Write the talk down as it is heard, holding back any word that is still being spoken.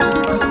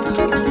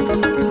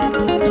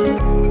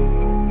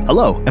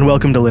Hello, and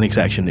welcome to Linux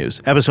Action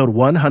News, episode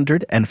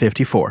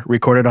 154,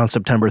 recorded on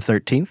September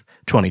 13th,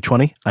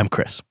 2020. I'm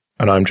Chris.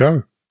 And I'm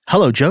Joe.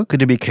 Hello, Joe. Good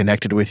to be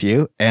connected with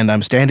you. And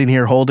I'm standing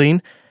here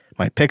holding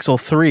my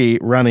Pixel 3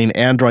 running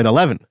Android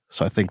 11.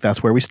 So I think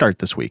that's where we start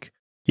this week.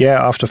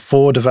 Yeah, after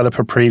 4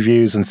 developer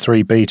previews and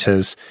 3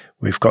 betas,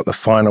 we've got the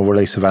final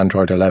release of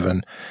Android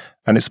 11.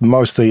 And it's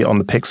mostly on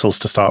the Pixels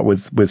to start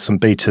with some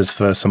betas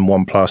for some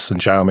OnePlus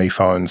and Xiaomi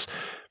phones.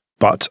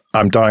 But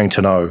I'm dying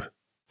to know,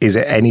 is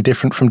it any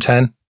different from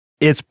 10?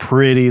 It's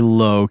pretty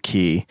low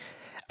key.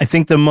 I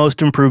think the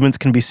most improvements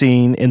can be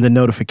seen in the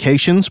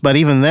notifications, but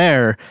even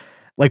there,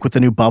 like with the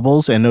new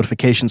bubbles and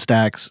notification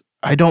stacks,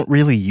 I don't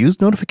really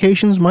use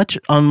notifications much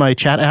on my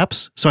chat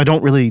apps, so I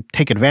don't really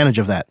take advantage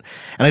of that.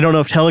 And I don't know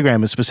if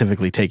Telegram is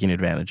specifically taking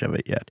advantage of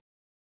it yet.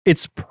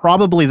 It's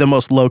probably the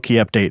most low-key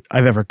update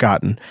I've ever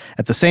gotten.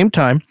 At the same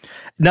time,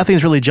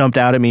 nothing's really jumped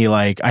out at me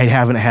like I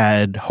haven't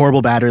had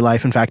horrible battery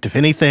life. In fact, if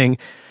anything,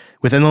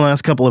 within the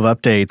last couple of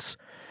updates,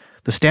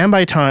 the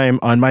standby time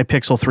on my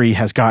Pixel 3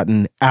 has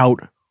gotten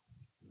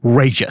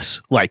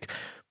outrageous. Like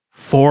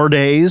 4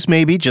 days,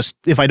 maybe, just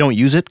if I don't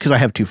use it, because I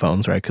have 2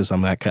 phones, right? Because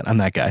I'm that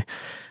guy.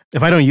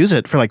 If I don't use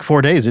it for like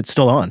 4 days, it's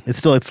still on.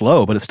 It's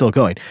low, but it's still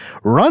going.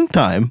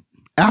 Runtime,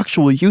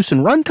 actual use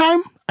and runtime,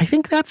 I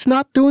think that's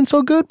not doing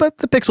so good, but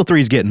the Pixel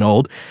 3 is getting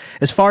old.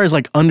 As far as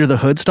like under the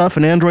hood stuff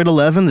in Android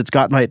 11 that's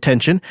got my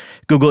attention,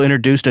 Google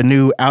introduced a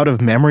new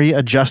out-of-memory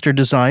adjuster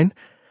design.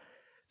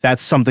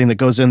 That's something that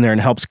goes in there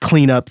and helps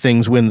clean up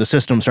things when the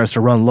system starts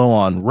to run low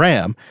on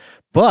RAM.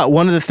 But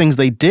one of the things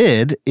they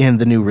did in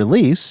the new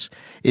release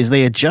is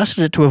they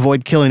adjusted it to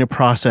avoid killing a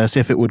process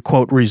if it would,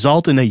 quote,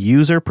 result in a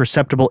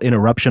user-perceptible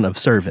interruption of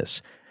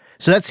service.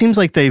 So that seems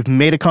like they've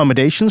made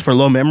accommodations for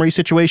low memory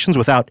situations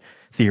without,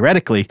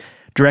 theoretically,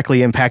 directly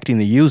impacting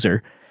the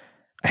user.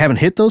 I haven't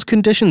hit those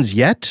conditions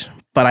yet,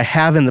 but I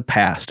have in the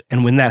past.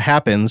 And when that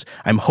happens,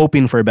 I'm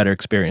hoping for a better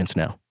experience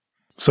now.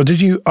 So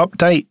did you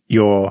update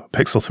your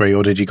Pixel 3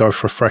 or did you go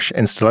for a fresh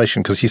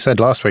installation? Because you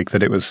said last week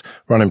that it was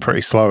running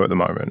pretty slow at the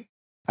moment.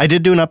 I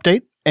did do an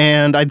update,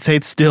 and I'd say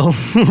it's still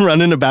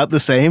running about the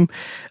same.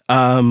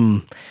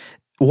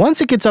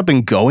 Once it gets up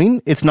and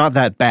going, it's not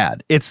that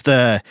bad. It's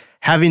the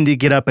having to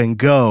get up and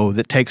go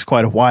that takes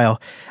quite a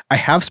while. I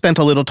have spent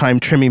a little time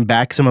trimming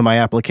back some of my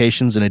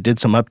applications, and I did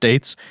some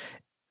updates.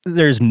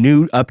 There's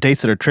new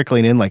updates that are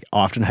trickling in, like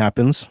often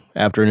happens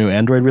after a new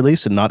Android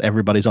release, and not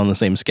everybody's on the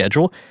same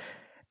schedule.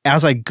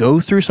 As I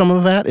go through some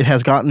of that, it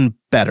has gotten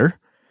better,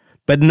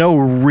 but no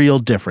real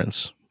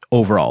difference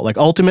overall. Like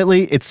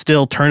ultimately, it's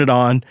still turn it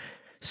on,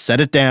 set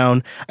it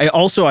down.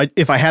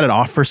 If I had it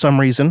off for some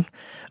reason,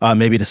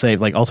 maybe to save,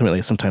 like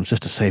ultimately sometimes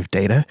just to save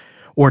data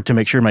or to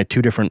make sure my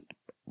 2 different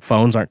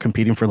phones aren't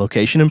competing for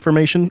location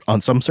information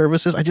on some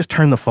services, I just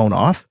turn the phone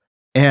off.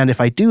 And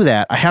if I do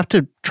that, I have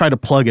to try to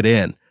plug it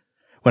in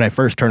when I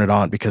first turn it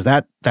on because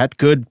that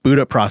good boot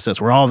up process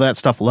where all that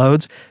stuff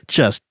loads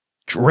just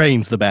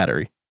drains the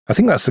battery. I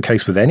think that's the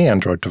case with any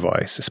Android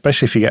device,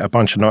 especially if you get a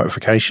bunch of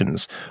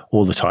notifications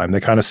all the time. They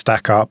kind of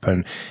stack up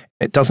and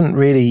it doesn't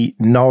really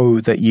know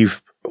that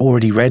you've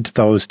already read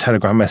those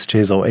Telegram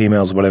messages or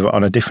emails or whatever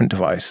on a different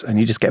device and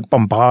you just get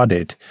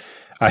bombarded.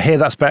 I hear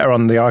that's better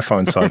on the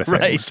iPhone side of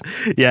things.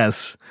 Right.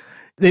 Yes.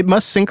 It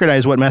must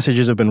synchronize what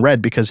messages have been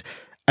read because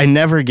I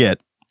never get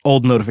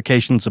old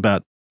notifications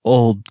about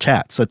old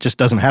chats. That just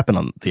doesn't happen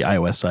on the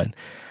iOS side.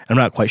 I'm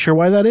not quite sure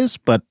why that is,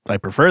 but I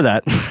prefer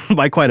that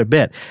by quite a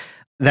bit.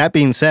 That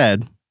being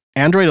said,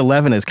 Android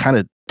 11 has kind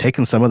of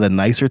taken some of the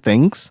nicer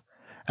things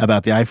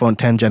about the iPhone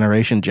 10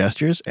 generation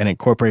gestures and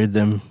incorporated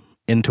them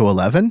into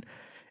 11.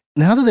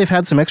 Now that they've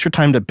had some extra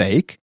time to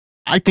bake,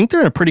 I think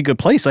they're in a pretty good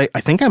place. I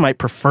think I might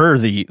prefer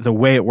the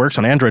way it works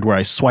on Android where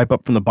I swipe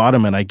up from the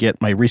bottom and I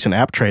get my recent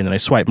app tray and then I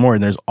swipe more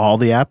and there's all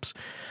the apps.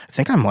 I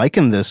think I'm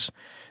liking this.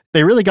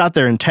 They really got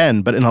there in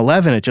 10, but in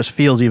 11 it just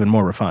feels even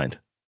more refined.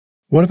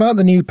 What about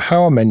the new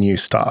power menu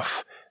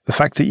stuff? The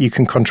fact that you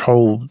can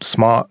control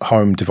smart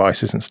home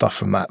devices and stuff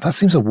from that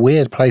seems a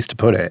weird place to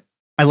put it.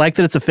 I like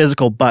that it's a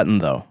physical button,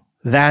 though.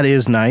 That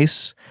is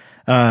nice.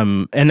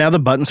 And now the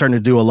button's starting to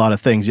do a lot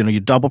of things. You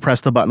double press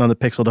the button on the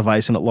Pixel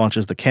device and it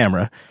launches the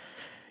camera.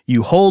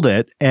 You hold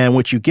it, and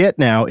what you get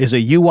now is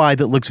a UI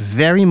that looks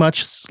very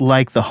much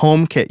like the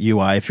HomeKit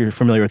UI, if you're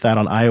familiar with that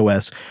on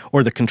iOS,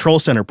 or the Control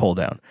Center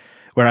pull-down,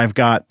 where I've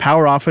got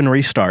power off and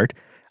restart.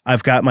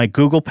 I've got my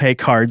Google Pay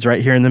cards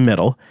right here in the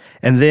middle,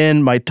 and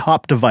then my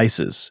top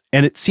devices.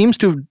 And it seems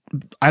to,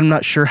 I'm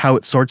not sure how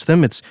it sorts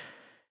them. It's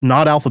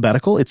not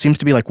alphabetical. It seems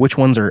to be like which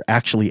ones are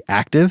actually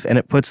active, and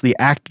it puts the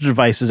active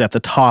devices at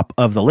the top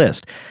of the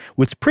list.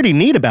 What's pretty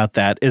neat about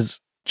that is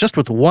just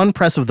with one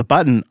press of the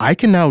button, I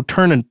can now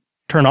turn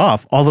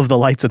off all of the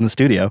lights in the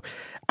studio.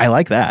 I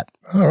like that.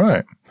 All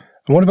right.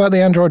 And what about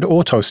the Android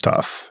Auto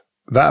stuff?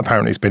 That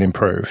apparently has been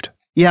improved.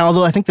 Yeah,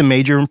 although I think the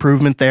major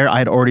improvement there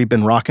I'd already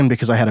been rocking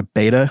because I had a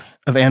beta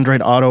of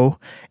Android Auto,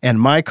 and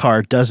my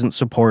car doesn't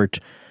support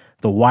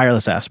the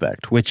wireless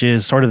aspect, which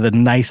is sort of the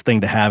nice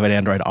thing to have at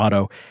Android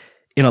Auto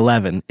in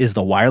 11 is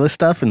the wireless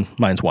stuff, and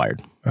mine's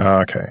wired.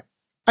 Okay.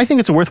 I think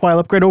it's a worthwhile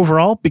upgrade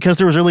overall because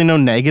there was really no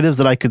negatives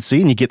that I could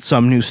see, and you get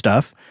some new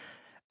stuff.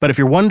 But if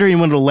you're wondering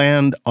when it'll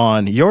land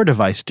on your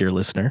device, dear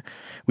listener,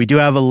 we do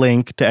have a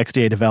link to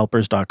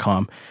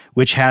xdadevelopers.com,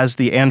 which has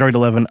the Android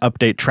 11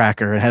 update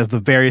tracker. It has the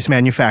various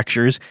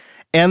manufacturers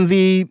and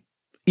the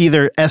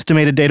either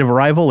estimated date of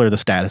arrival or the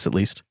status at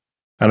least.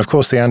 And of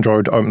course, the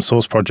Android open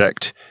source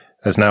project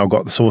has now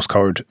got the source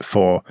code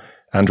for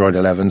Android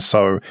 11.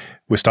 So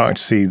we're starting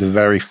to see the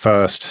very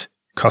first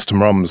custom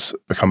ROMs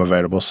become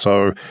available.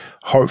 So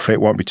hopefully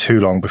it won't be too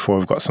long before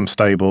we've got some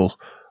stable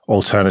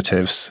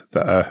alternatives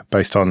that are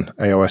based on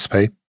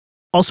AOSP.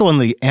 Also on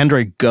the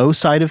Android Go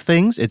side of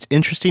things, it's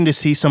interesting to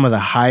see some of the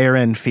higher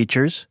end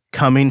features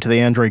coming to the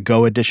Android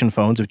Go edition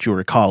phones, which you'll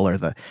recall are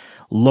the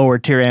lower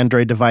tier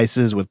Android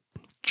devices with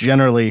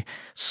generally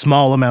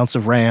small amounts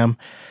of RAM.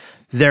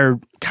 They're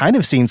kind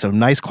of seeing some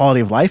nice quality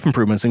of life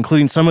improvements,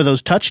 including some of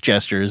those touch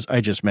gestures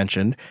I just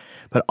mentioned,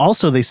 but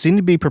also they seem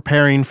to be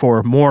preparing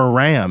for more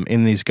RAM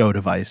in these Go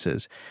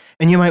devices.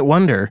 And you might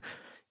wonder,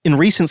 in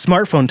recent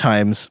smartphone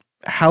times,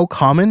 how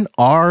common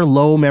are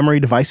low memory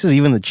devices,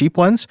 even the cheap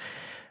ones?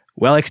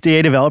 Well,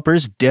 XDA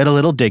developers did a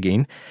little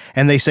digging,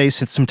 and they say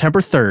since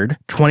September 3rd,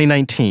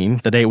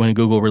 2019, the date when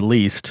Google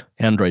released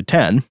Android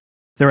 10,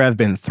 there have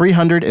been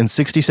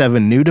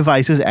 367 new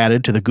devices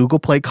added to the Google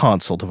Play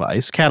console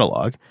device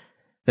catalog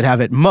that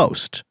have at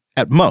most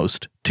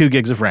 2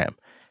 gigs of RAM,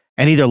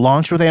 and either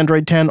launched with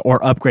Android 10 or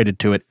upgraded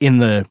to it in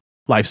the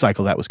life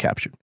cycle that was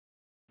captured.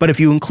 But if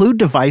you include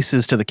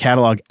devices to the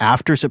catalog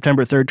after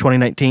September 3rd,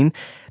 2019,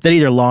 that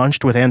either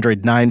launched with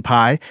Android 9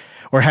 Pie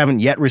or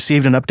haven't yet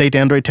received an update to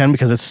Android 10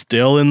 because it's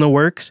still in the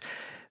works,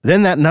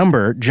 then that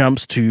number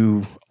jumps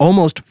to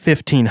almost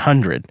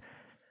 1,500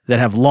 that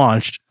have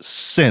launched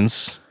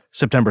since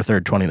September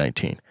 3rd,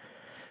 2019.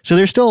 So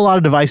there's still a lot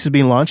of devices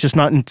being launched. It's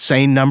not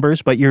insane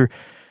numbers, but you're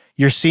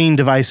seeing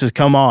devices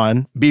come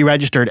on, be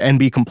registered, and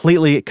be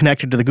completely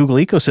connected to the Google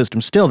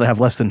ecosystem still that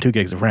have less than 2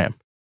 gigs of RAM.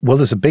 Well,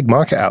 there's a big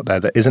market out there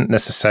that isn't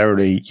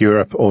necessarily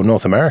Europe or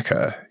North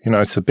America.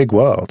 It's a big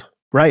world.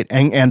 Right,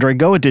 and Android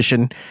Go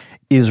Edition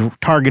is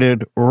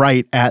targeted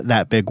right at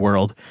that big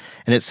world.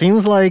 And it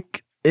seems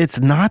like it's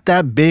not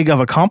that big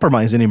of a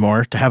compromise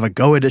anymore to have a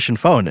Go Edition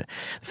phone.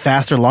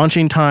 Faster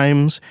launching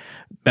times,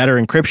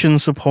 better encryption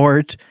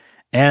support,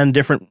 and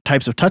different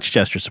types of touch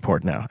gesture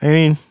support now. I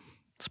mean,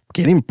 it's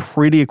getting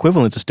pretty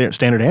equivalent to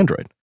standard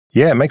Android.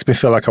 Yeah, it makes me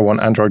feel like I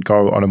want Android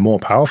Go on a more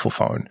powerful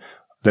phone.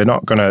 They're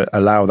not going to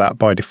allow that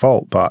by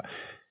default, but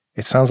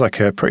it sounds like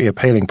a pretty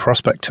appealing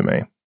prospect to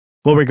me.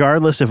 Well,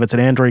 regardless if it's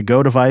an Android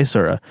Go device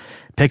or a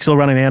Pixel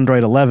running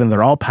Android 11,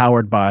 they're all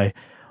powered by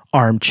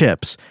ARM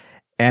chips.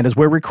 And as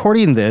we're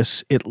recording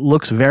this, it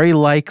looks very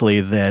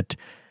likely that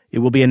it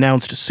will be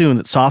announced soon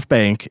that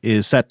SoftBank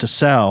is set to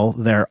sell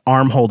their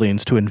ARM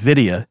holdings to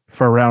NVIDIA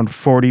for around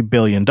 $40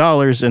 billion.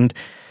 And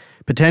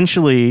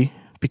potentially,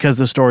 because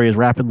the story is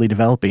rapidly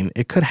developing,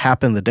 it could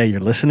happen the day you're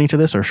listening to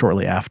this or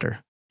shortly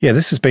after. Yeah,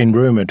 this has been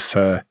rumored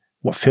for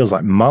what feels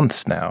like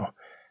months now.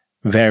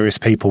 Various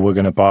people were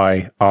going to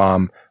buy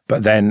ARM,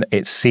 but then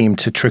it seemed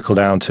to trickle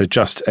down to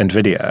just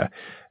NVIDIA.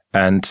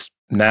 And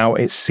now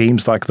it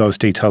seems like those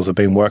details have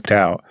been worked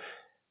out.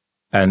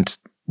 And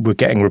we're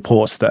getting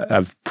reports that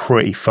are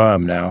pretty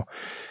firm now.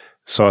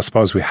 So I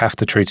suppose we have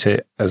to treat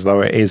it as though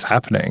it is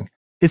happening.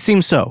 It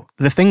seems so.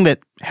 The thing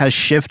that has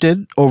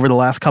shifted over the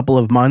last couple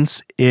of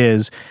months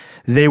is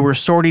they were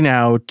sorting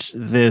out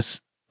this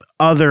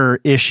other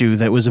issue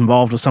that was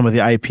involved with some of the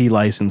IP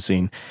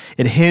licensing.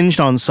 It hinged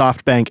on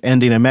SoftBank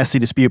ending a messy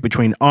dispute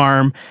between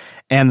ARM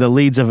and the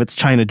leads of its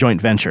China joint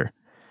venture.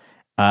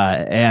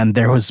 And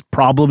there was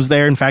problems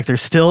there. In fact,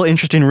 there's still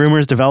interesting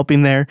rumors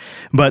developing there.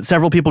 But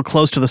several people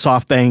close to the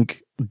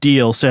SoftBank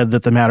deal said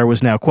that the matter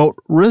was now, quote,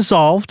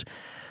 resolved.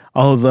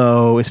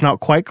 Although it's not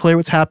quite clear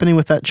what's happening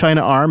with that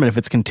China ARM and if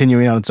it's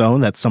continuing on its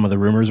own. That's some of the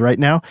rumors right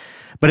now.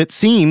 But it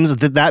seems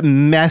that that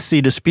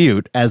messy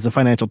dispute, as the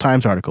Financial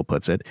Times article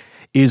puts it,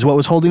 is what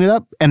was holding it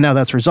up. And now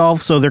that's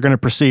resolved, so they're going to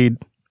proceed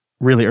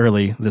really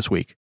early this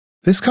week.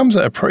 This comes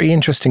at a pretty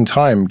interesting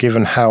time,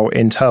 given how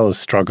Intel is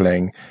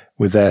struggling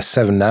with their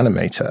 7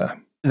 nanometer.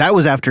 That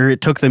was after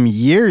it took them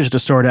years to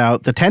sort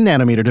out the 10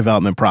 nanometer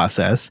development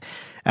process.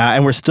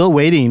 And we're still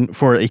waiting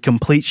for a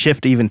complete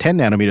shift to even 10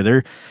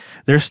 nanometer.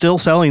 They're still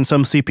selling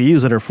some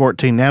CPUs that are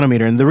 14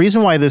 nanometer. And the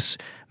reason why this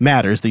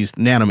matters, these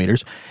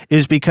nanometers,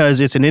 is because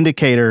it's an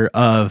indicator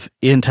of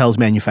Intel's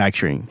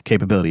manufacturing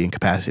capability and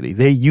capacity.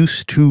 They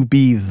used to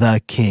be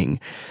the king.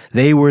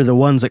 They were the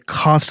ones that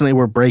constantly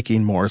were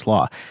breaking Moore's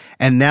Law.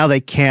 And now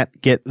they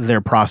can't get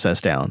their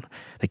process down.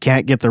 They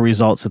can't get the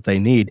results that they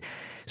need.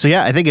 So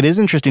yeah, I think it is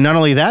interesting. Not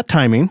only that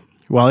timing,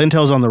 while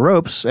Intel's on the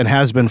ropes, and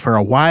has been for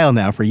a while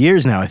now, for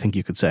years now, I think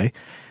you could say,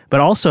 but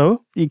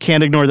also, you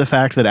can't ignore the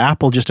fact that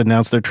Apple just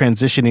announced they're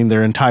transitioning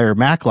their entire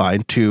Mac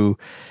line to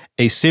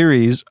a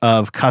series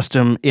of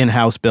custom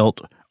in-house built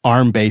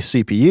ARM-based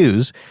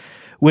CPUs,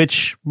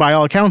 which by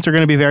all accounts are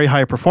going to be very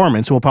high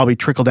performance and will probably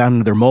trickle down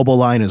into their mobile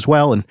line as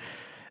well. And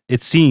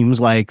it seems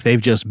like they've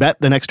just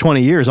bet the next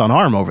 20 years on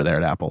ARM over there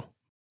at Apple.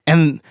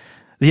 And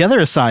the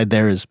other side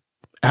there is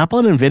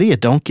Apple and NVIDIA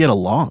don't get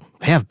along.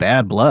 They have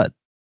bad blood.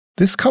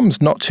 This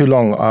comes not too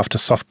long after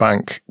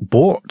SoftBank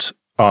bought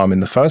ARM in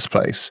the first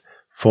place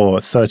for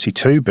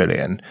 $32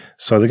 billion.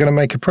 So they're going to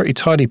make a pretty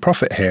tidy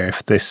profit here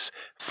if this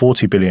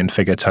 $40 billion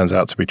figure turns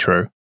out to be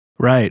true.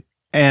 Right.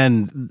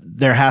 And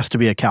there has to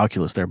be a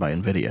calculus there by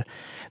NVIDIA.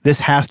 This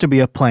has to be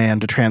a plan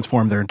to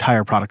transform their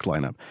entire product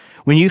lineup.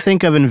 When you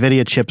think of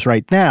NVIDIA chips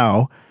right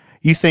now,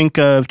 you think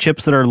of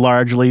chips that are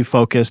largely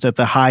focused at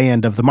the high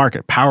end of the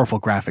market,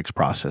 powerful graphics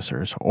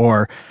processors,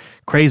 or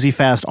crazy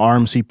fast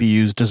ARM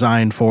CPUs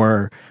designed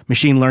for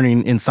machine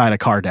learning inside a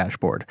car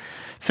dashboard.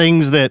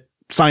 Things that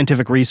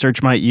scientific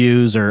research might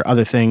use or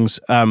other things.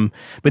 But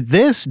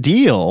this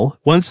deal,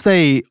 once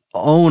they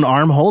own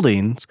ARM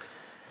Holdings,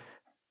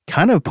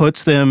 kind of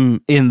puts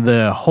them in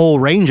the whole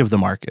range of the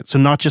market. So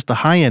not just the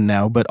high end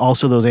now, but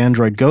also those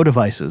Android Go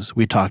devices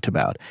we talked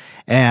about,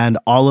 and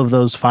all of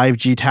those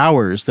 5G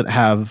towers that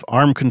have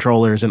ARM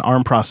controllers and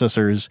ARM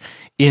processors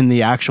in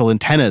the actual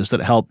antennas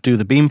that help do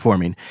the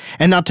beamforming.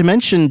 And not to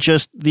mention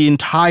just the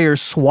entire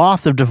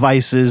swath of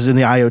devices in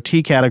the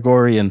IoT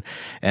category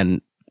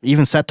and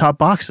even set-top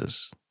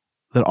boxes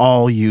that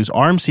all use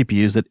ARM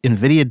CPUs that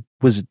NVIDIA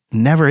was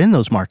never in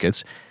those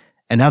markets,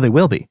 and now they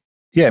will be.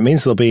 Yeah, it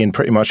means they'll be in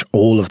pretty much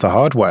all of the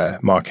hardware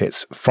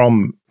markets,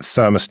 from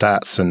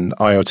thermostats and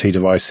IoT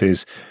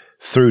devices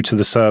through to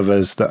the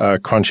servers that are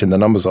crunching the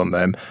numbers on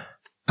them,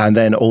 and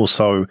then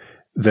also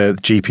the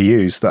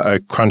GPUs that are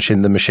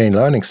crunching the machine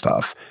learning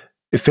stuff.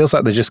 It feels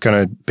like they're just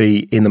going to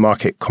be in the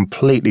market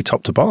completely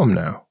top to bottom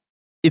now.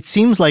 It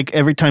seems like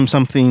every time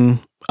something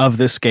of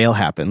this scale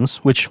happens,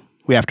 which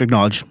we have to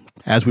acknowledge,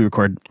 as we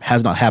record,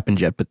 has not happened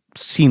yet, but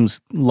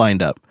seems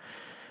lined up.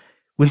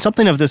 When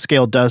something of this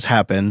scale does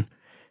happen,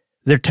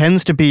 there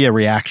tends to be a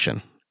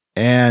reaction.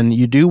 And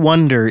you do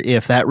wonder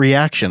if that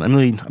reaction,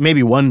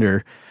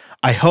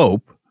 I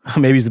hope,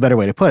 maybe is the better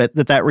way to put it,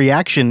 that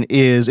reaction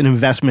is an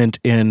investment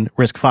in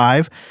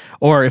RISC-V,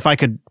 or if I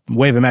could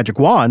wave a magic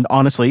wand,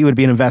 honestly, it would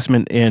be an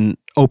investment in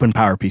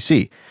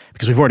OpenPowerPC,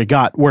 because we've already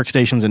got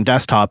workstations and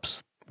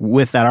desktops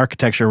with that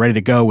architecture ready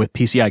to go with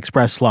PCI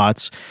Express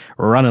slots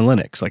running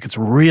Linux. Like, it's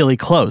really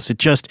close. It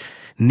just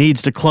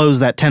needs to close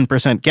that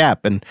 10%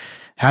 gap and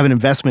have an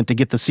investment to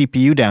get the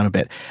CPU down a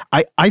bit.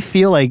 I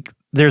feel like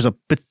there's a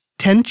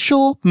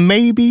potential,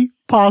 maybe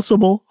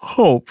possible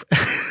hope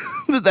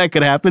that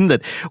could happen,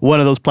 that one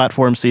of those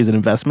platforms sees an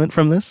investment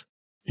from this.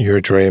 You're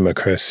a dreamer,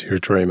 Chris. You're a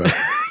dreamer.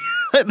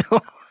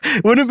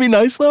 Wouldn't it be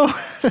nice, though?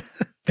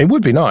 It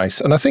would be nice.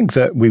 And I think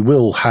that we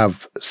will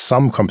have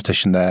some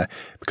competition there,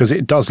 because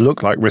it does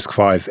look like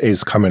RISC-V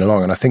is coming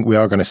along. And I think we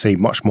are going to see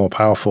much more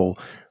powerful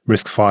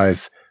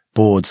RISC-V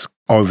boards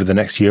over the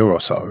next year or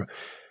so.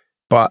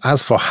 But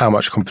as for how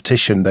much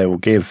competition they will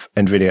give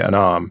NVIDIA and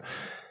ARM,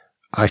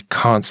 I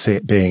can't see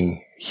it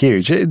being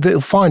huge.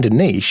 They'll find a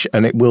niche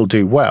and it will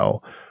do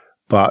well.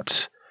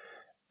 But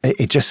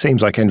it just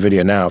seems like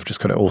NVIDIA now have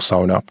just got it all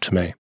sewn up to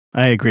me.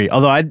 I agree.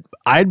 Although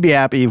I'd be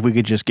happy if we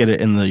could just get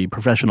it in the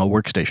professional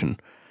workstation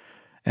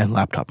and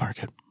laptop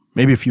market.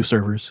 Maybe a few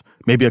servers,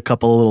 maybe a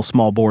couple of little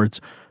small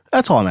boards.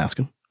 That's all I'm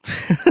asking.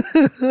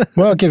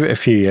 Well, I'll give it a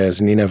few years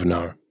and you never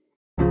know.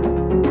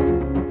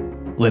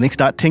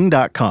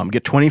 Linux.ting.com.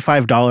 Get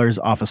 $25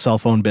 off a cell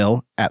phone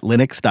bill at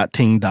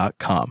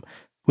linux.ting.com.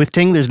 With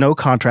Ting, there's no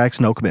contracts,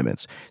 no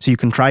commitments. So you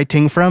can try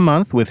Ting for a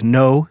month with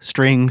no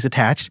strings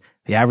attached.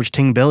 The average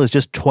Ting bill is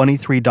just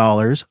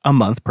 $23 a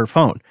month per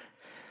phone.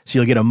 So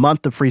you'll get a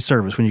month of free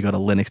service when you go to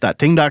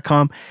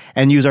linux.ting.com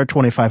and use our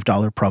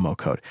 $25 promo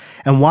code.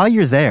 And while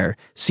you're there,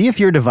 see if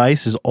your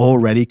device is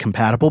already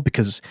compatible,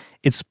 because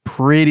it's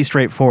pretty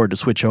straightforward to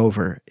switch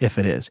over if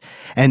it is.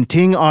 And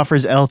Ting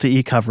offers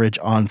LTE coverage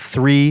on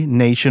 3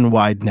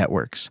 nationwide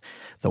networks.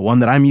 The one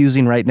that I'm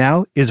using right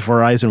now is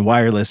Verizon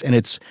Wireless, and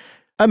it's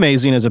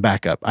amazing as a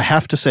backup. I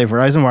have to say,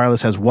 Verizon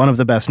Wireless has one of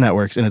the best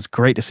networks, and it's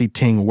great to see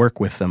Ting work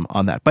with them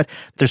on that. But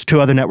there's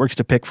 2 other networks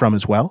to pick from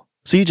as well.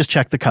 So you just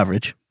check the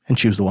coverage and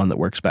choose the one that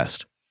works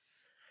best.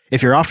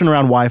 If you're often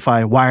around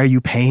Wi-Fi, why are you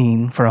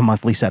paying for a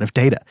monthly set of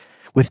data?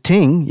 With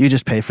Ting, you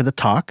just pay for the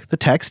talk, the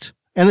text,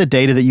 and the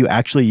data that you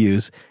actually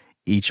use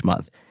each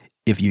month.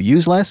 If you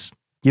use less,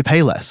 you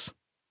pay less.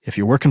 If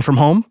you're working from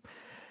home,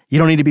 you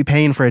don't need to be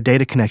paying for a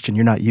data connection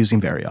you're not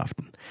using very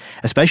often.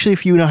 Especially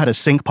if you know how to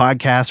sync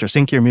podcasts or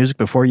sync your music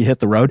before you hit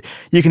the road,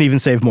 you can even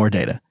save more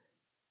data.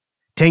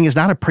 Ting is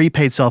not a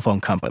prepaid cell phone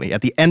company.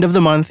 At the end of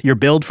the month, you're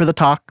billed for the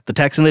talk, the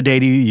text, and the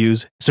data you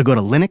use. So go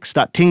to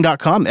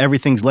linux.ting.com.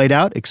 Everything's laid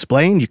out,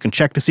 explained. You can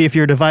check to see if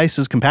your device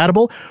is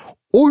compatible,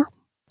 or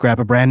grab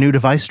a brand new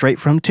device straight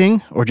from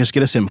Ting, or just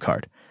get a SIM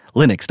card.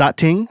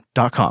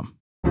 linux.ting.com.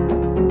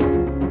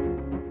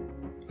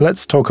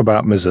 Let's talk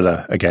about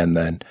Mozilla again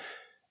then.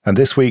 And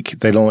this week,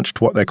 they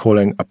launched what they're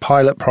calling a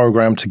pilot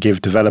program to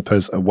give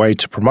developers a way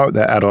to promote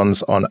their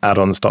add-ons on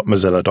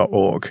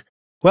addons.mozilla.org.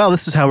 Well,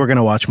 this is how we're going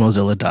to watch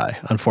Mozilla die,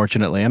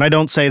 unfortunately. And I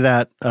don't say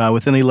that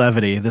with any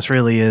levity. This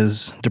really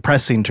is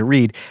depressing to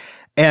read.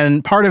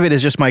 And part of it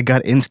is just my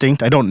gut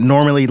instinct. I don't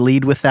normally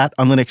lead with that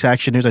on Linux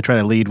Action News. I try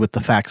to lead with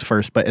the facts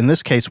first. But in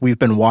this case, we've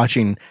been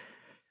watching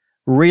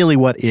really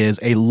what is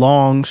a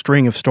long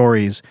string of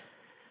stories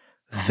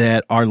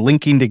that are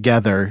linking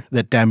together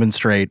that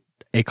demonstrate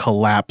a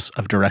collapse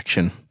of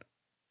direction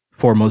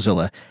for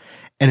Mozilla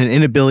and an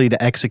inability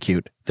to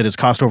execute that has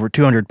cost over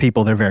 200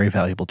 people their very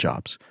valuable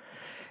jobs.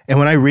 And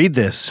when I read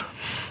this,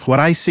 what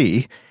I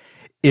see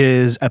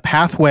is a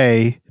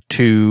pathway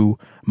to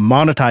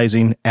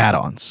monetizing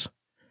add-ons.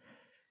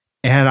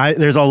 And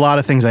there's a lot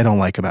of things I don't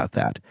like about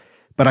that.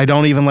 But I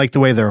don't even like the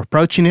way they're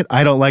approaching it.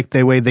 I don't like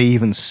the way they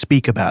even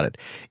speak about it.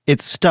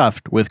 It's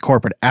stuffed with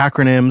corporate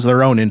acronyms,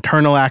 their own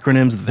internal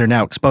acronyms that they're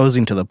now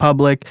exposing to the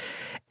public,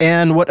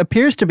 and what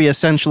appears to be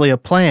essentially a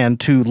plan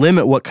to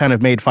limit what kind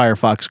of made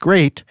Firefox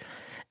great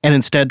and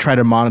instead try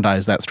to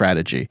monetize that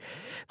strategy.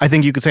 I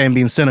think you could say I'm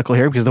being cynical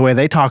here because the way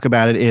they talk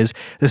about it is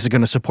this is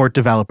going to support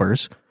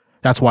developers.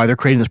 That's why they're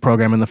creating this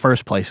program in the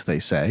first place, they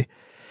say.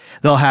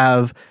 They'll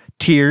have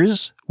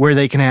tiers where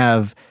they can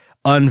have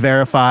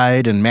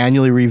unverified and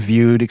manually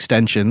reviewed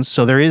extensions.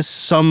 So there is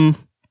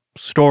some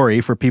story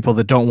for people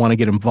that don't want to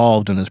get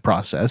involved in this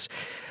process.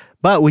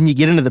 But when you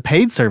get into the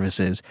paid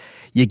services,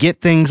 you get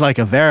things like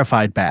a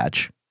verified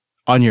badge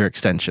on your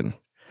extension,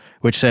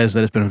 which says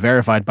that it's been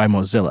verified by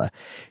Mozilla.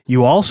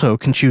 You also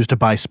can choose to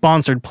buy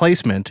sponsored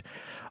placement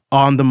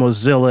on the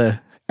Mozilla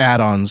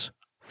add-ons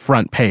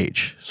front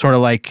page, sort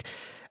of like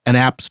an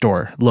app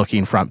store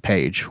looking front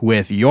page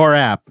with your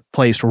app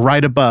placed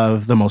right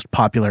above the most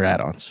popular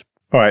add-ons.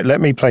 All right,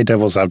 let me play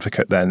devil's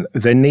advocate then.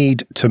 They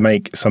need to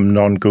make some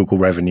non-Google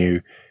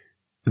revenue.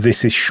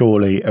 This is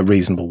surely a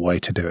reasonable way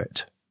to do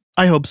it.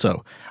 I hope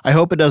so. I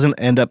hope it doesn't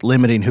end up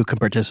limiting who can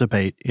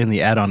participate in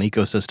the add-on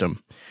ecosystem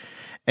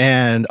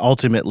and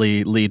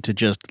ultimately lead to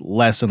just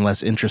less and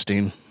less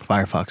interesting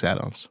Firefox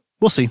add-ons.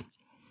 We'll see.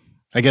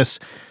 I guess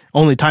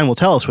only time will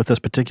tell us with this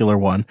particular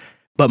one.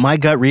 But my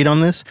gut read on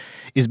this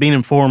is being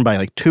informed by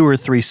like 2 or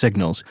 3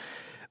 signals.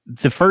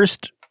 The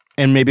first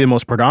and maybe the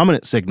most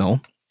predominant signal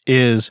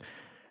is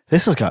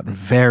this has gotten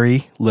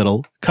very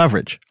little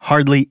coverage.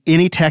 Hardly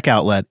any tech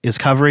outlet is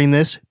covering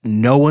this.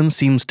 No one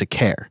seems to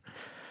care.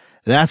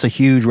 That's a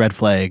huge red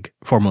flag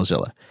for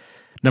Mozilla.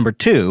 Number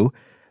 2,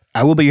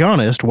 I will be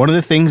honest, one of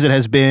the things that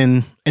has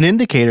been an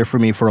indicator for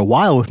me for a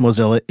while with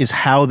Mozilla is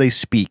how they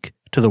speak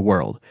to the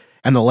world.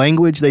 And the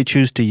language they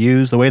choose to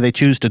use, the way they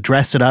choose to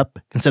dress it up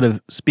instead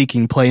of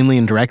speaking plainly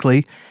and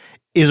directly,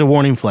 is a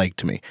warning flag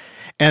to me.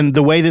 And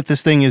the way that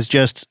this thing is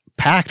just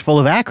packed full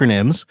of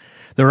acronyms,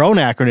 their own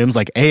acronyms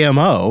like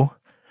AMO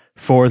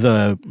for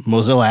the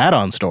Mozilla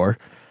add-on store,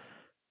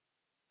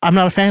 I'm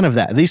not a fan of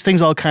that. These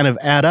things all kind of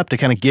add up to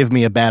kind of give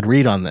me a bad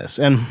read on this.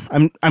 And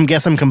I'm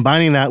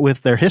combining that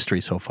with their history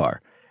so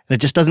far. And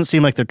it just doesn't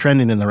seem like they're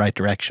trending in the right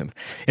direction.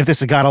 If this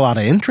has got a lot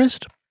of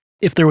interest,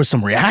 if there was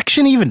some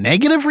reaction, even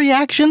negative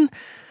reaction,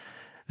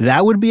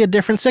 that would be a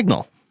different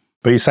signal.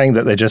 But you're saying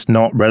that they're just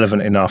not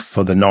relevant enough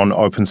for the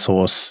non-open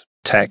source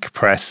tech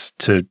press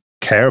to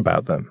care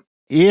about them.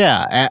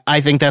 Yeah, I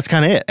think that's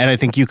kind of it. And I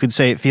think you could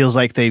say it feels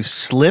like they've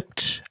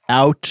slipped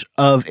out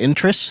of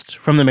interest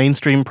from the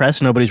mainstream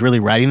press. Nobody's really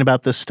writing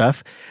about this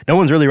stuff. No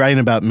one's really writing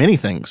about many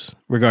things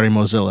regarding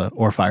Mozilla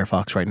or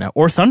Firefox right now,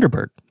 or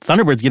Thunderbird.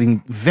 Thunderbird's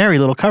getting very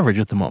little coverage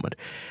at the moment.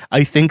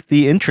 I think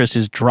the interest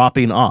is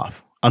dropping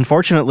off.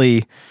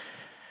 Unfortunately,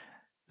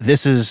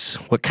 this is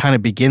what kind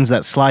of begins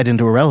that slide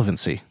into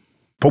irrelevancy.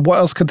 But what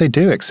else could they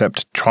do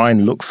except try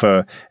and look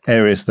for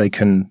areas they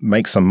can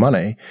make some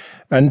money?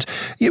 And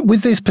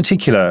with this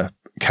particular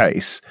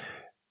case,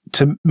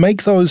 to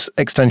make those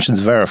extensions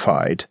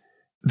verified,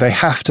 they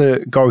have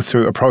to go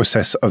through a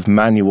process of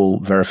manual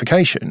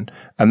verification,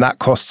 and that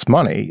costs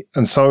money.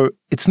 And so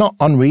it's not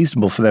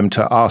unreasonable for them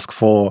to ask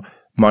for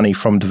money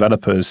from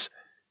developers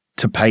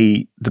to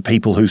pay the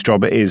people whose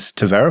job it is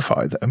to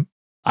verify them.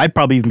 I'd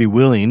probably even be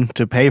willing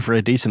to pay for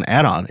a decent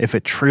add-on if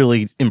it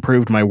truly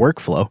improved my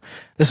workflow.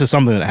 This is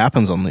something that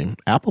happens on the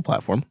Apple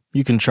platform.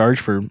 You can charge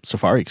for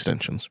Safari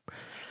extensions,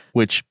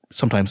 which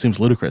sometimes seems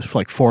ludicrous, for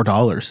like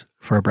 $4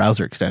 for a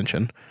browser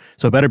extension.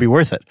 So it better be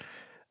worth it.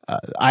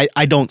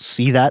 I don't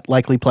see that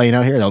likely playing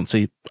out here. I don't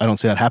see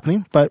that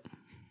happening. But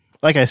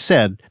like I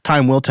said,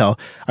 time will tell.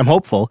 I'm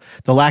hopeful.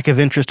 The lack of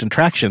interest and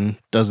traction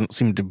doesn't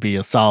seem to be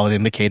a solid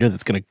indicator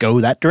that's going to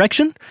go that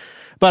direction.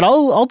 But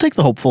I'll take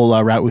the hopeful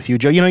route with you,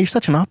 Joe. You know, you're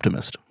such an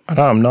optimist. I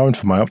know, I'm known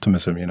for my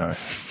optimism, you know.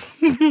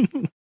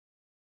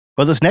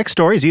 Well, this next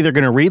story is either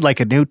going to read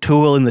like a new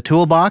tool in the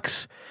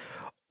toolbox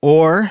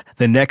or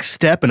the next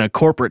step in a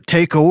corporate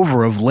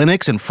takeover of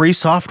Linux and free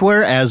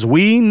software as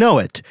we know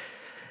it.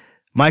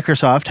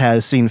 Microsoft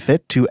has seen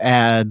fit to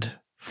add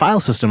file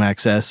system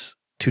access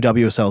to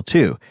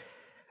WSL2,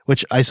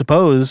 which I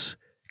suppose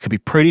could be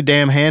pretty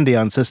damn handy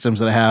on systems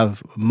that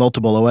have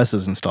multiple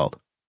OSs installed.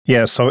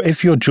 Yeah, so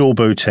if you're dual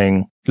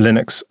booting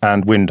Linux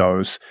and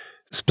Windows,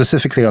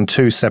 specifically on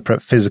 2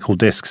 separate physical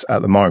disks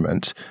at the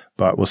moment,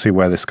 but we'll see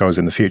where this goes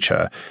in the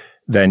future,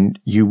 then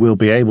you will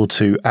be able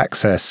to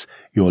access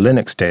your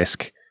Linux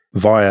disk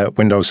via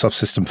Windows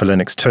Subsystem for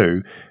Linux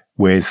 2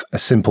 with a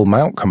simple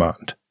mount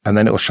command. And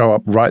then it will show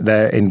up right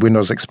there in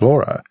Windows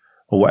Explorer,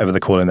 or whatever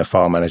they're calling their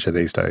file manager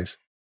these days.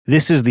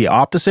 This is the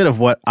opposite of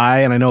what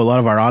and I know a lot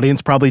of our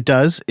audience probably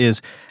does,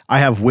 is I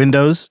have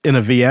Windows in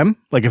a VM,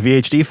 like a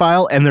VHD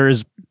file, and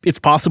it's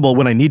possible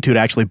when I need to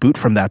actually boot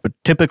from that, but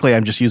typically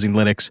I'm just using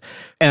Linux.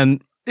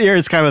 And here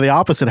it's kind of the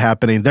opposite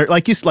happening. There,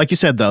 like you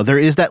said, though, there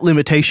is that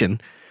limitation.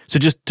 So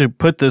just to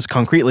put this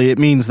concretely, it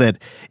means that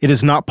it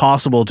is not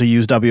possible to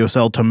use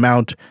WSL to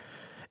mount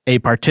a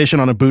partition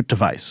on a boot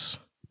device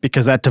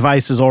because that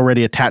device is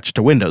already attached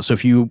to Windows. So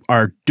if you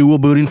are dual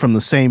booting from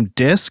the same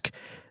disk,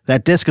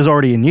 that disk is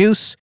already in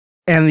use.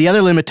 And the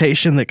other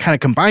limitation that kind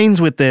of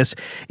combines with this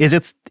is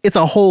it's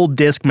a whole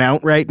disk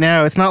mount right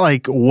now. It's not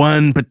like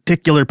one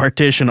particular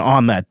partition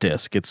on that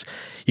disk.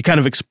 You kind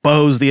of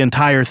expose the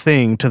entire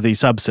thing to the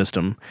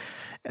subsystem,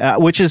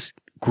 which is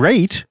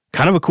great,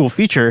 kind of a cool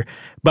feature,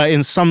 but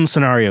in some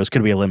scenarios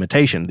could be a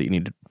limitation that you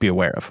need to be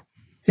aware of.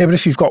 Yeah, but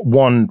if you've got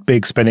one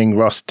big spinning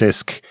Rust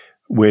disk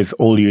with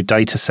all your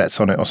data sets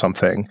on it or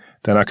something,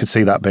 then I could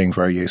see that being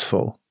very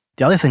useful.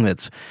 The other thing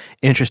that's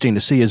interesting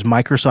to see is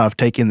Microsoft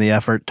taking the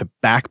effort to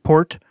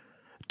backport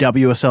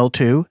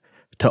WSL2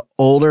 to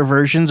older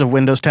versions of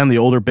Windows 10, the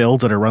older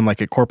builds that are run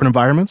like at corporate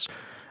environments.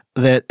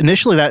 That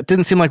initially that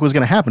didn't seem like was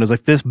going to happen. It was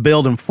like this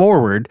build and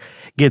forward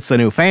gets the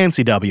new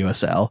fancy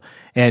WSL,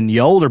 and the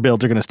older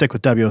builds are going to stick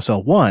with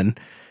WSL 1.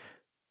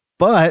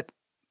 But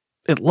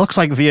it looks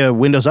like via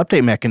Windows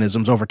update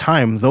mechanisms over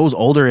time, those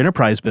older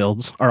enterprise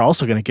builds are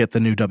also going to get the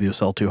new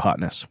WSL 2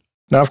 hotness.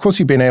 Now, of course,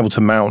 you've been able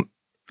to mount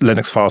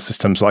Linux file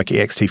systems like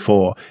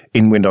ext4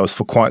 in Windows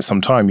for quite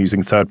some time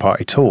using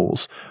third-party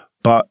tools.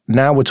 But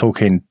now we're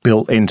talking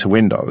built into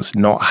Windows,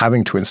 not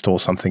having to install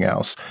something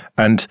else.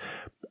 And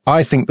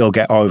I think they'll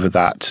get over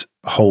that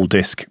whole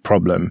disk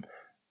problem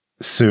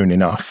soon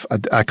enough.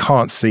 I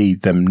can't see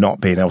them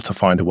not being able to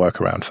find a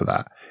workaround for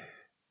that.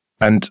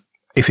 And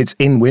if it's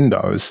in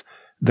Windows,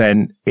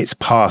 then it's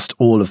past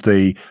all of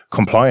the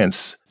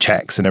compliance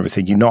checks and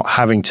everything. You're not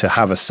having to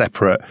have a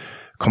separate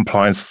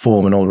compliance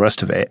form and all the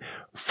rest of it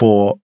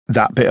for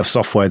that bit of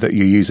software that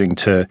you're using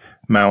to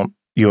mount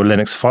your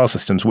Linux file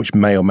systems, which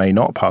may or may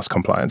not pass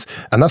compliance.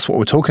 And that's what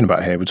we're talking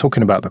about here. We're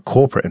talking about the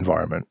corporate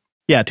environment.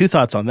 Yeah, two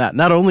thoughts on that.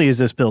 Not only is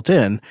this built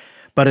in,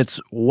 but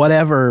it's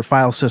whatever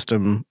file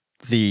system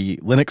the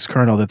Linux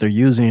kernel that they're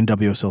using in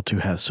WSL2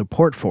 has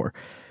support for,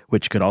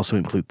 which could also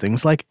include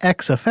things like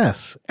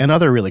XFS and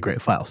other really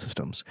great file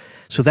systems.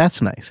 So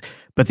that's nice.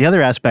 But the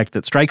other aspect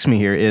that strikes me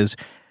here is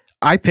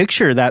I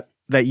picture that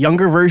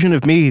younger version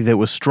of me that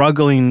was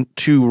struggling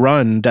to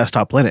run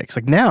desktop Linux.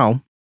 Like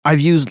now, I've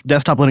used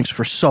desktop Linux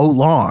for so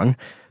long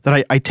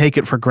that I take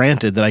it for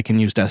granted that I can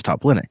use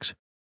desktop Linux.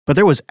 But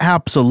there was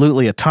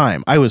absolutely a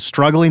time I was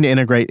struggling to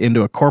integrate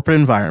into a corporate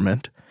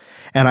environment,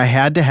 and I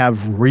had to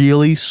have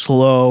really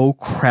slow,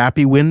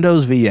 crappy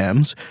Windows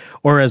VMs,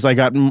 or as I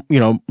got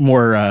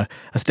more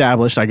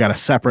established, I got a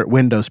separate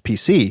Windows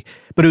PC.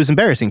 But it was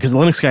embarrassing because the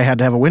Linux guy had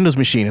to have a Windows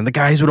machine, and the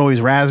guys would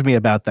always razz me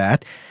about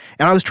that.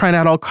 And I was trying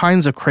out all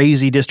kinds of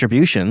crazy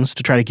distributions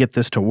to try to get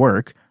this to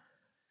work.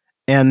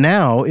 And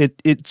now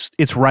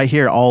it's right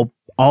here, all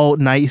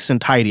nice and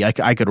tidy.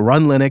 I could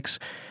run Linux,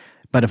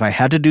 but if I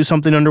had to do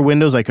something under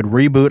Windows, I could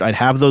reboot. I'd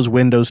have those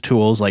Windows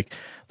tools. Like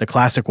the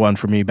classic one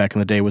for me back in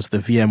the day was the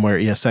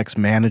VMware ESX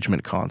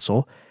Management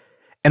Console.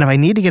 And if I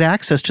need to get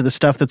access to the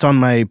stuff that's on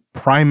my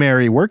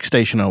primary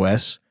workstation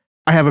OS,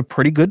 I have a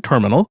pretty good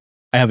terminal.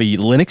 I have a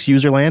Linux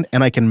userland,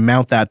 and I can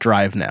mount that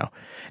drive now.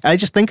 I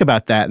just think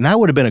about that, and that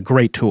would have been a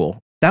great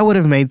tool. That would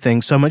have made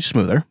things so much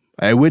smoother.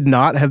 I would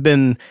not have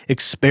been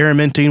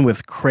experimenting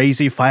with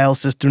crazy file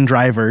system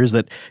drivers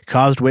that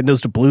caused Windows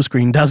to blue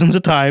screen dozens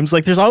of times.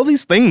 Like, there's all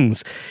these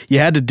things you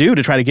had to do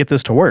to try to get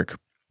this to work.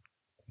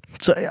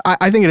 So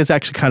I think it is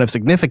actually kind of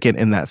significant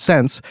in that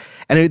sense,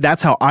 and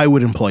that's how I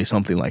would employ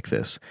something like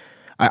this.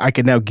 I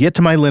could now get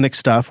to my Linux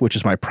stuff, which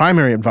is my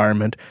primary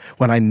environment,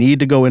 when I need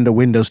to go into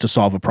Windows to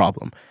solve a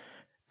problem.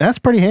 That's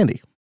pretty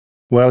handy.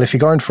 Well, if you're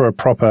going for a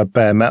proper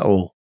bare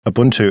metal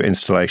Ubuntu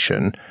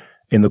installation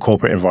in the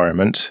corporate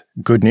environment,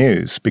 good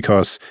news,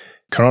 because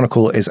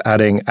Canonical is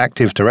adding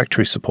Active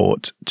Directory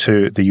support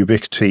to the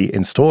Ubiquity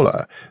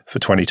installer for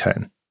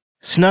 2010.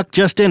 Snuck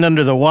just in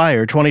under the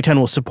wire, 2010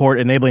 will support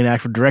enabling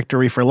Active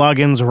Directory for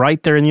logins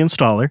right there in the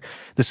installer.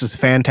 This is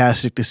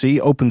fantastic to see.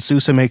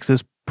 OpenSUSE makes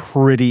this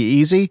pretty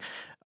easy.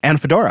 And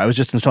Fedora. I was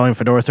just installing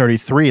Fedora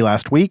 33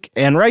 last week,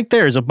 and right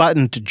there is a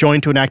button to join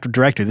to an Active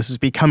Directory. This is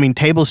becoming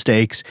table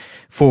stakes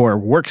for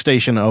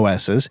workstation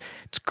OSs.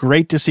 It's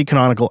great to see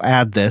Canonical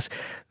add this.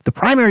 The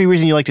primary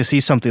reason you like to see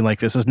something like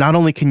this is not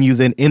only can you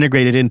then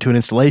integrate it into an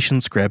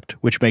installation script,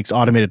 which makes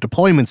automated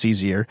deployments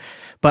easier,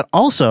 but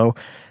also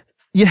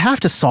you have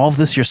to solve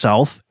this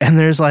yourself, and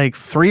there's like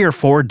 3 or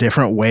 4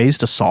 different ways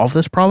to solve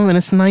this problem, and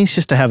it's nice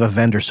just to have a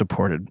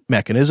vendor-supported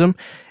mechanism.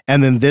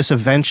 And then this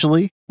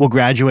eventually will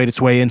graduate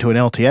its way into an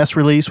LTS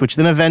release, which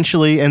then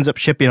eventually ends up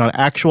shipping on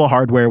actual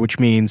hardware, which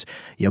means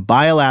you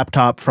buy a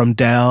laptop from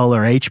Dell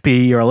or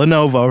HP or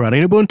Lenovo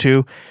running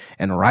Ubuntu,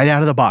 and right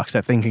out of the box,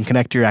 that thing can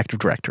connect to your Active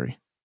Directory.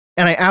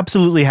 And I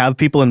absolutely have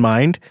people in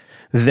mind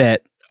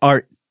that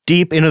are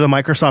deep into the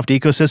Microsoft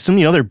ecosystem.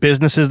 You know, they're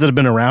businesses that have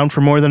been around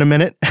for more than a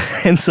minute.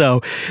 And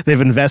so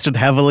they've invested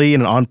heavily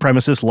in an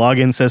on-premises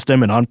login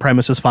system and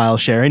on-premises file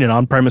sharing and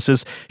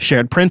on-premises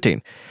shared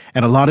printing.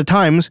 And a lot of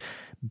times,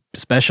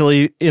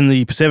 especially in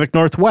the Pacific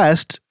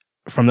Northwest,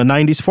 from the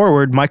 90s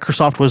forward,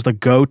 Microsoft was the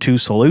go-to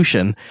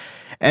solution.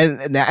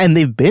 And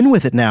they've been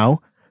with it now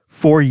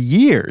for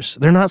years.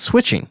 They're not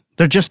switching.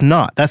 They're just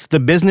not. That's the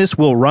business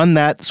will run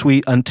that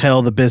suite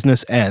until the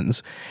business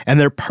ends. And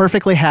they're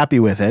perfectly happy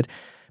with it,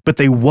 but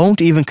they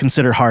won't even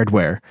consider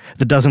hardware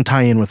that doesn't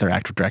tie in with their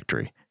Active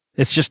Directory.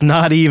 It's just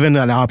not even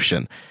an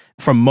option.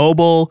 From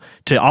mobile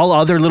to all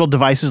other little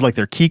devices like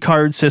their key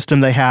card system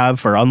they have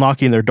for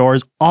unlocking their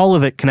doors, all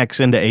of it connects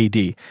into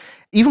AD.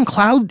 Even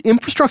cloud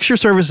infrastructure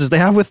services they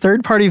have with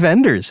third-party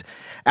vendors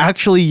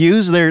actually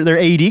use their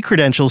AD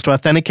credentials to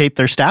authenticate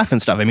their staff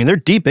and stuff. I mean, they're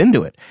deep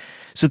into it.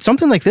 So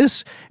something like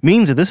this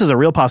means that this is a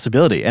real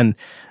possibility. And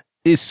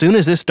as soon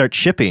as this starts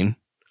shipping,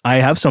 I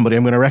have somebody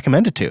I'm going to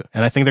recommend it to.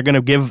 And I think they're going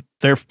to give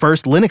their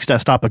first Linux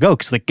desktop a go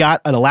because they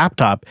got a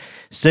laptop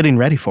sitting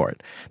ready for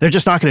it. They're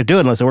just not going to do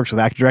it unless it works with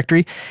Active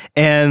Directory.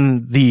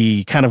 And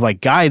the kind of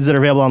like guides that are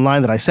available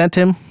online that I sent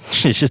him,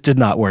 it just did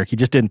not work. He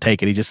just didn't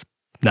take it.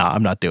 No,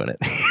 I'm not doing it.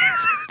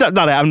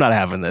 I'm not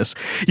having this.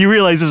 You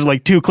realize this is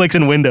like 2 clicks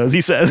in Windows, he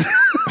says.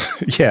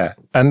 Yeah,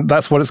 and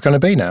that's what it's going to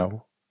be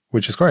now,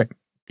 which is great.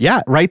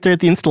 Yeah, right there at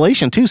the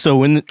installation too.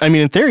 So in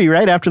theory,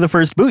 right after the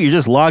first boot, you're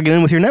just logging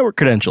in with your network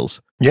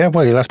credentials. Yeah,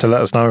 well, you'll have to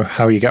let us know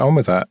how you get on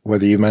with that,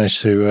 whether you manage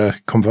to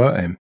convert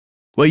him.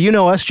 Well, you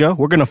know us, Joe.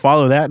 We're going to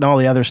follow that and all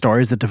the other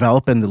stories that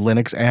develop in the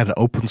Linux and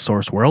open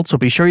source world. So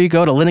be sure you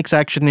go to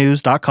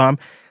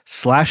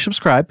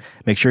linuxactionnews.com/subscribe.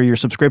 Make sure your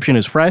subscription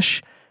is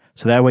fresh,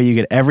 so that way you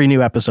get every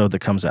new episode that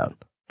comes out.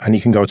 And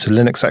you can go to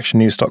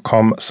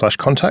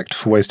linuxactionnews.com/contact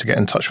for ways to get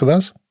in touch with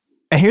us.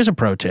 And here's a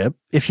pro tip.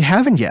 If you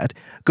haven't yet,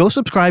 go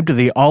subscribe to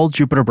the All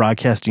Jupiter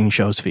Broadcasting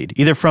shows feed,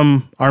 either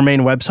from our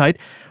main website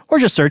or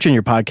just search in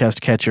your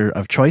podcast catcher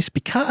of choice,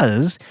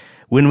 because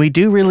when we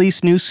do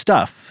release new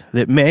stuff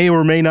that may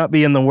or may not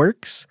be in the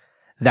works,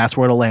 that's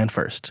where it'll land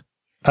first.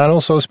 And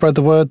also spread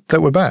the word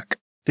that we're back.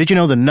 Did you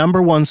know the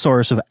number one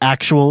source of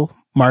actual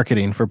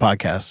marketing for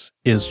podcasts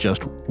is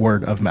just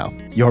word of mouth,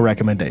 your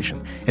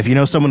recommendation? If you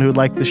know someone who would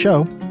like the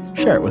show,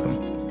 share it with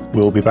them.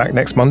 We'll be back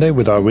next Monday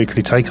with our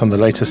weekly take on the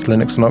latest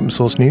Linux and open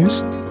source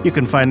news. You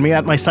can find me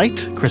at my site,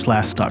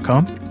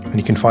 chrislass.com. And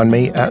you can find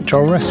me at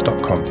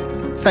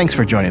joelrest.com. Thanks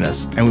for joining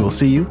us, and we will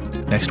see you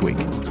next week.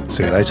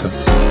 See you later.